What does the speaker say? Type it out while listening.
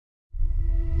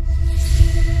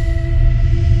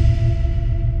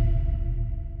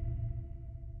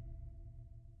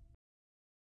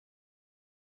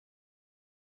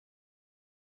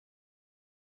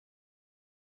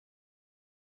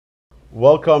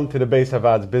Welcome to the Beis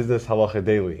Havad's Business Halacha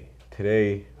Daily.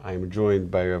 Today I am joined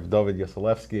by Rav David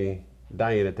Yoselevsky,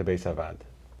 Dayan at the Beis Havad.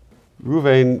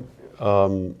 Ruvain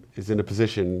is in a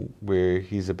position where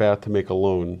he's about to make a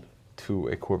loan to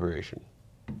a corporation.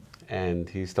 And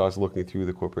he starts looking through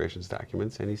the corporation's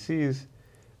documents and he sees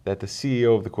that the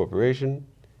CEO of the corporation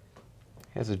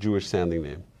has a Jewish sounding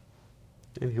name.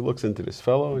 And he looks into this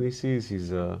fellow and he sees he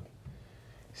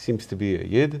seems to be a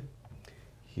Yid.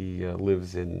 He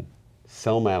lives in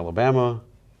Selma, Alabama,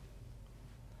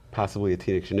 possibly a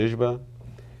Tinnik Shenishba.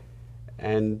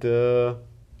 And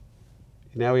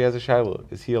now he has a shiloh.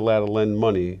 Is he allowed to lend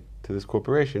money to this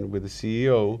corporation where the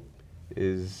CEO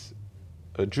is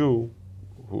a Jew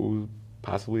who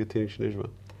possibly a Tinnik Shenishba?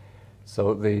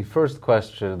 So the first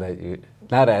question that you're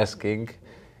not asking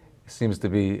seems to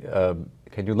be,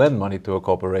 can you lend money to a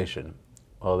corporation?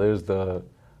 Well, there's the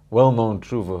well-known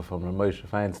tshuva from Moshe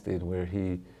Feinstein where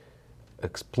he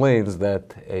explains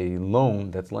that a loan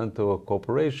that's lent to a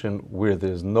corporation where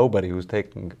there's nobody who's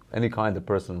taking any kind of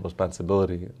personal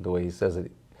responsibility, the way he says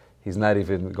it, he's not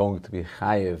even going to be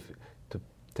chayiv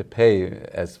to pay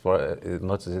as far,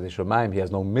 not to say the Shomayim, he has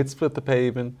no mitzvah to pay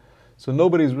even, so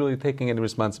nobody's really taking any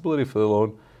responsibility for the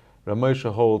loan. Rav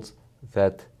Moshe holds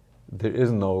that there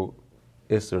is no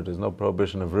isser, there's no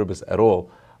prohibition of ribos at all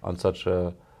on such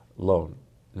a loan.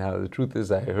 Now the truth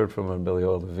is, I heard from Rabbi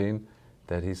Eliyahu Levine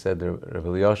that he said that Rabbi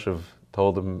Elyashiv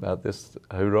told him about this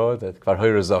hayra, that kvar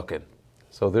hayra zaken.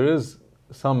 So there is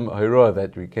some hayra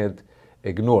that we can't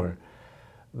ignore.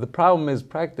 The problem is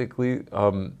practically,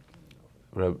 Rabbi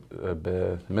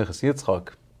Minchas Yitzchak,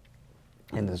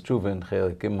 in this tshuva in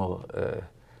Chelik Gimel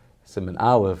Siman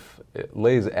Aleph,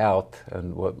 lays out,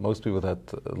 and what most people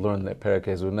that learn the Perek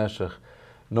Ezu Neshech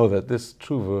know, that this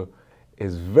tshuva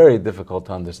is very difficult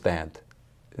to understand.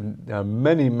 And there are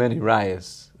many, many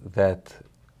rayas that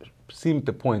seem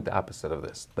to point the opposite of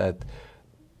this, that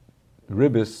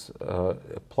ribis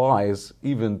applies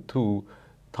even to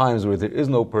times where there is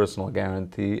no personal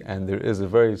guarantee and there is a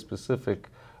very specific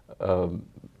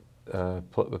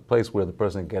place where the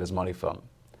person can get his money from.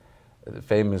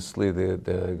 Famously, the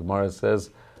Gemara says,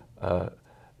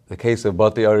 the case of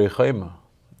Bati Ari Chayma,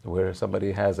 where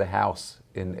somebody has a house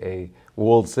in a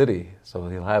walled city, so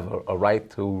he'll have a right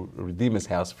to redeem his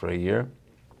house for a year.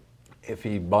 If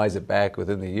he buys it back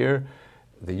within the year,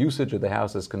 the usage of the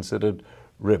house is considered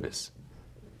ribos.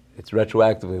 It's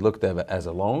retroactively looked at as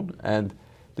a loan, and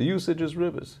the usage is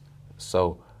ribos.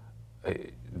 So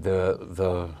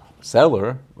the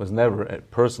seller was never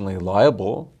personally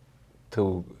liable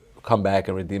to come back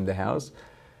and redeem the house,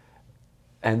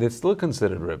 and it's still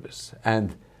considered ribos.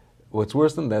 And what's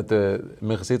worse than that, the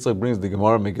Minchas Yitzchak brings the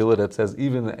Gemara Megillah that says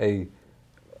even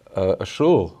a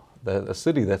shul, a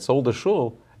city that sold a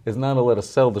shul, is not allowed to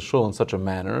sell the shul in such a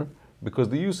manner because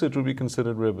the usage would be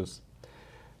considered ribos.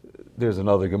 There's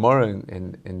another Gemara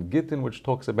in Gittin which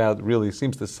talks about, really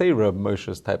seems to say Reb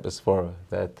Moshe's type of svara,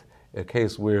 that a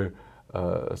case where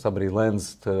somebody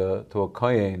lends to a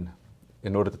kohen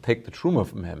in order to take the truma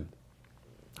from him,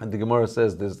 and the Gemara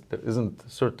says there isn't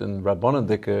certain rabbanan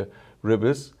dika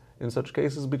ribos in such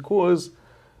cases because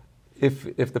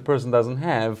if the person doesn't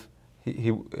have,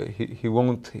 he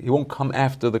won't come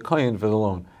after the kohen for the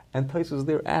loan. And Taisus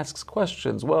there asks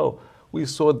questions. Well, we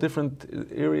saw different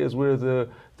areas where there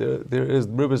is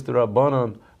ribos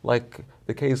d'Rabbanan, like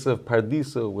the case of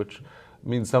Pardisa, which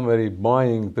means somebody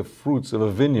buying the fruits of a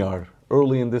vineyard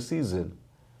early in the season,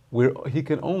 where he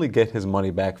can only get his money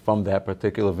back from that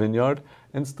particular vineyard,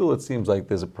 and still it seems like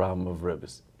there's a problem of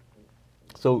ribos.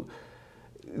 So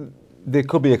there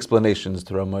could be explanations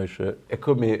to Rav Moshe.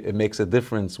 It makes a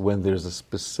difference when there's a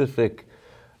specific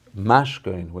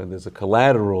mashkein, when there's a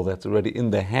collateral that's already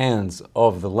in the hands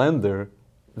of the lender,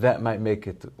 that might make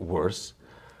it worse.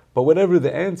 But whatever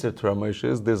the answer to Rav Moshe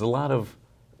is, there's a lot of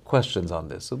questions on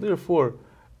this. So therefore,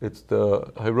 it's the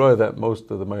hayra that most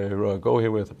of the hayra go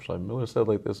here with. Shlomo Miller said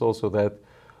like this also, that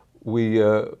we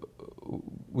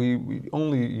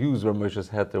only use Rav Moshe's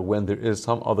heter when there is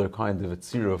some other kind of a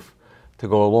tziruf to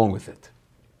go along with it.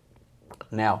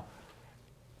 Now,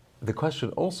 the question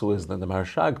also is, that the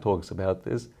Marshag talks about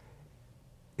this,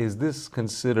 is this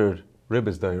considered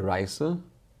ribos d'oraisa,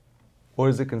 or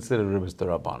is it considered ribos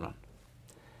d'Rabbanan?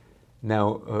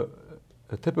 Now,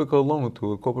 a typical loan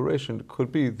to a corporation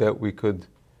could be that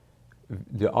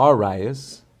there are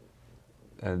rayas,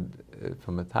 and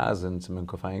from a Taz and Siman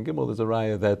Kofay Gimel, there's a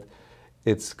raya that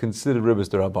it's considered ribos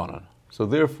d'Rabbanan. So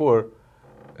therefore,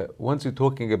 once you're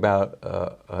talking about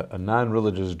a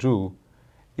non-religious Jew,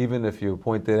 even if you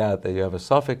pointed out that you have a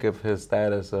suffix of his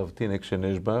status of Tinnik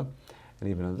Shenishba, and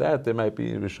even in that there might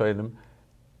be Rishonim,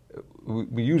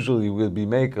 we usually will be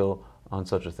makel on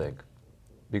such a thing,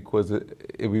 because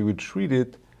we would treat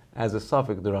it as a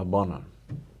suffix d'Rabbanan.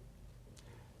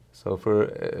 So for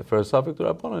a suffix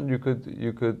d'Rabbanan,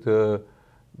 you could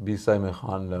be saimech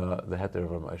on the heter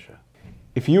of Moshe.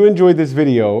 If you enjoyed this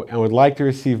video and would like to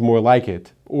receive more like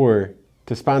it, or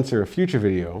to sponsor a future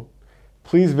video,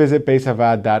 please visit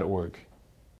beisavad.org.